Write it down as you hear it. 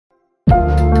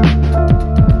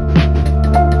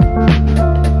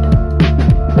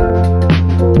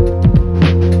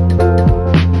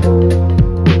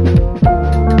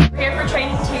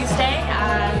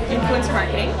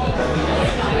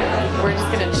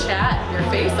chat your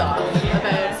face off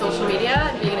about social media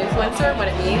and being an influencer and what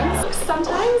it means.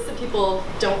 Sometimes the people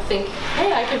don't think,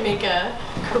 hey, I could make a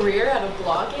career out of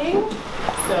blogging.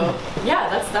 So yeah,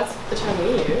 that's the term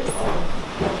we use.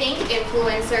 I think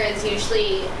influencer is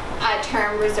usually a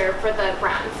term reserved for the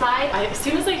brand side. As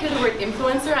soon as I hear the word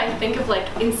influencer, I think of like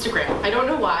Instagram. I don't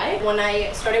know why. When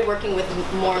I started working with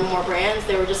more and more brands,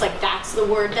 they were just like, that's the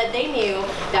word that they knew.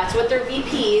 That's what their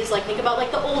VPs, like think about like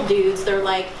the old dudes, they're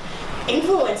like,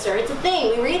 influencer, it's a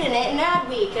thing. We read in it in Ad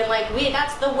Week and like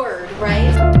that's the word,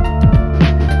 right?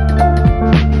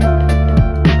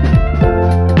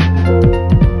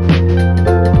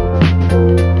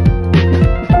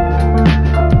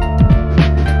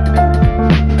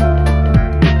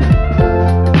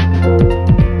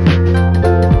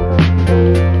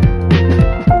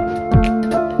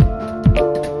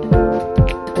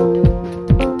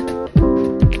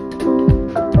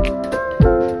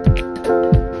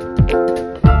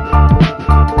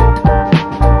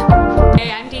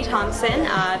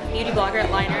 Beauty blogger at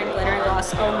Liner and Glitter and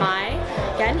Gloss Oh My.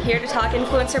 Again, here to talk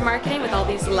influencer marketing with all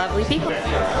these lovely people.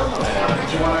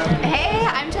 Hey,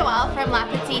 I'm Joelle from La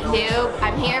Petite Noob.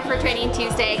 I'm here for Training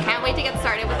Tuesday. Can't wait to get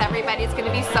started with everybody. It's going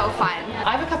to be so fun.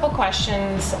 I have a couple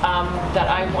questions that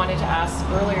I wanted to ask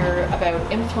earlier about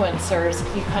influencers.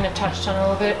 You kind of touched on a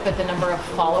little bit, but the number of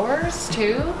followers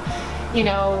too. You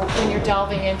know, when you're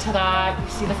delving into that, you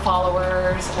see the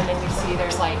followers, and then you see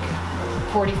there's like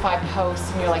 45 posts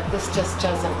and you're like, this just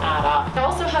doesn't add up. I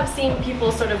also have seen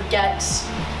people sort of get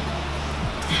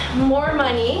more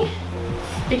money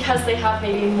because they have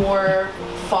maybe more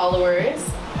followers,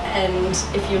 and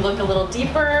if you look a little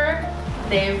deeper,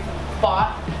 they've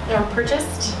bought or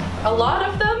purchased a lot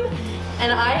of them,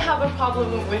 and I have a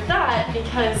problem with that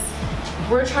because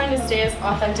we're trying to stay as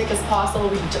authentic as possible.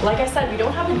 Like I said, we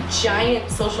don't have a giant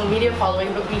social media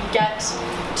following, but we get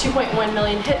 2.1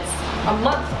 million hits a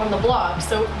month on the blog,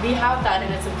 so we have that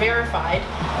and it's verified.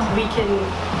 We can,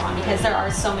 because there are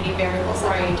so many variables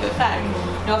that are going to affect.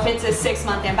 You know, if it's a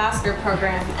 6-month ambassador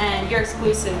program and you're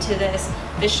exclusive to this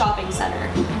shopping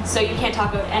center, so you can't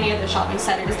talk about any other shopping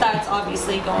centers, that's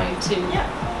obviously going to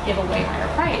give a way higher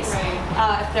price.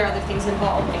 If there are other things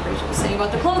involved, like Rachel was saying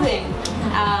about the clothing,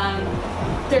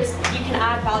 you can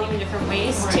add value in different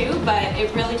ways too, but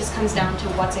it really just comes down to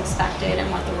what's expected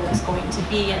and what the work is going to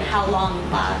be and how long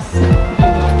it lasts.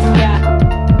 Yeah.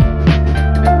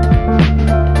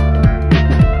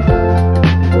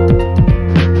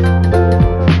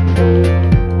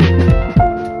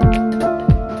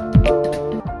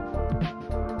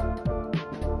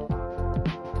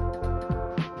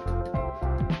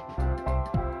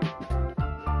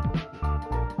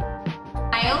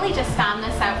 I only just found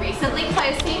this out recently because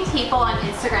I was seeing people on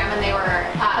Instagram and they were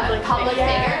public figure,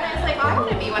 and I was like, oh, I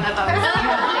want to be one of those.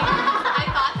 I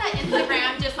thought that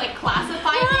Instagram just like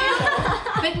classified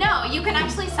you, but no, you can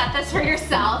actually set this for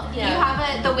yourself. You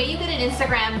have the way you get an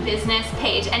Instagram business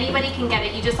page, anybody can get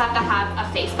it. You just have to have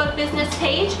a Facebook business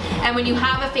page, and when you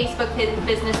have a Facebook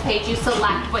business page, you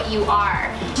select what you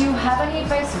are. Do you have any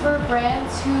advice for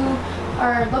brands who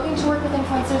are looking to work with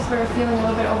influencers but are feeling a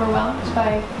little bit overwhelmed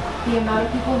by the amount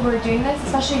of people who are doing this,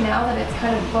 especially now that it's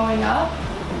kind of blowing up?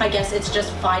 I guess it's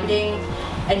just finding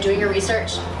and doing your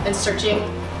research and searching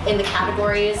in the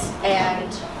categories and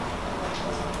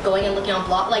going and looking on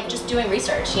blog, like just doing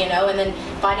research, you know, and then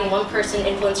finding one person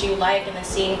influencer you like and then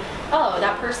seeing, oh,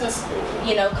 that person's,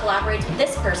 you know, collaborates with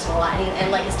this person a lot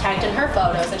and like is tagged in her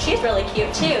photos and she's really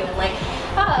cute too, and like,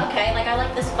 oh, okay, like I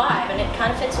like this vibe and it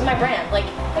kind of fits with my brand. Like,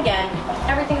 again,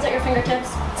 everything's at your fingertips,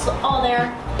 it's all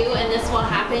there. And this will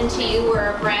happen to you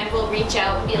where a brand will reach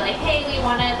out and be like, hey, we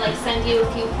want to like send you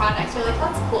a few products. You're like,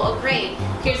 that's cool, great.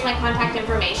 Here's my contact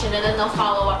information, and then they'll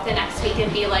follow up the next week and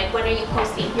be like, when are you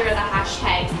posting? Here are the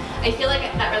hashtags. I feel like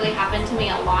that really happened to me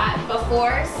a lot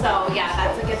before, so yeah,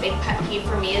 that's like a big pet peeve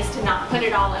for me, is to not put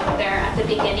it all out there at the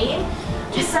beginning.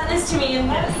 Just send this to me, and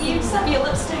you sent me a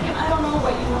lipstick, and I don't know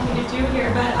what you want me to do here,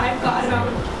 but I've got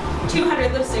about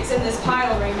 200 lipsticks in this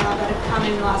pile right now that have come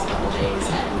in the last couple of days,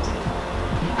 and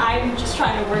I'm just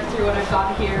trying to work through what I've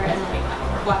got here and like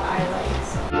what I like.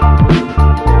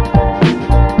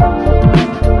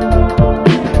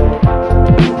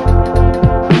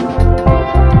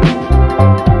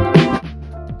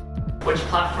 Which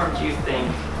platform do you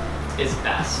think is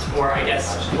best, or I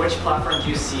guess which platform do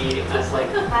you see as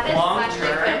like long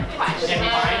term, and find the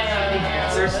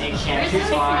answer so you can't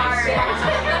choose one?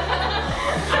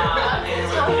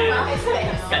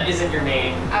 isn't your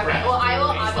main Okay, brand, well I your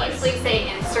will main obviously slice? say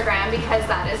Instagram because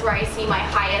that is where I see my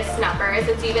highest numbers.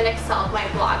 It's even excelled my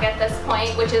blog at this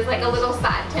point, which is like a little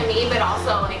sad to me, but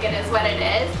also like it is what it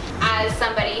is. As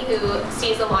somebody who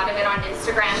sees a lot of it on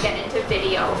Instagram, get into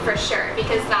video for sure,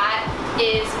 because that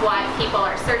is what people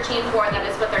are searching for. That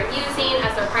is what they're using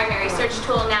as their primary search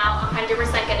tool now. 100%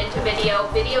 get into video.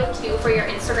 Video too for your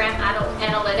Instagram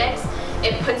analytics.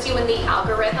 It puts you in the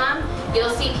algorithm. You'll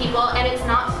see people, and it's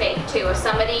not fake too. If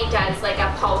somebody does like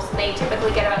a post, they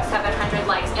typically get about 700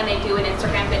 likes, and they do an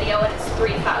Instagram video and it's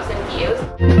 3,000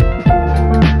 views.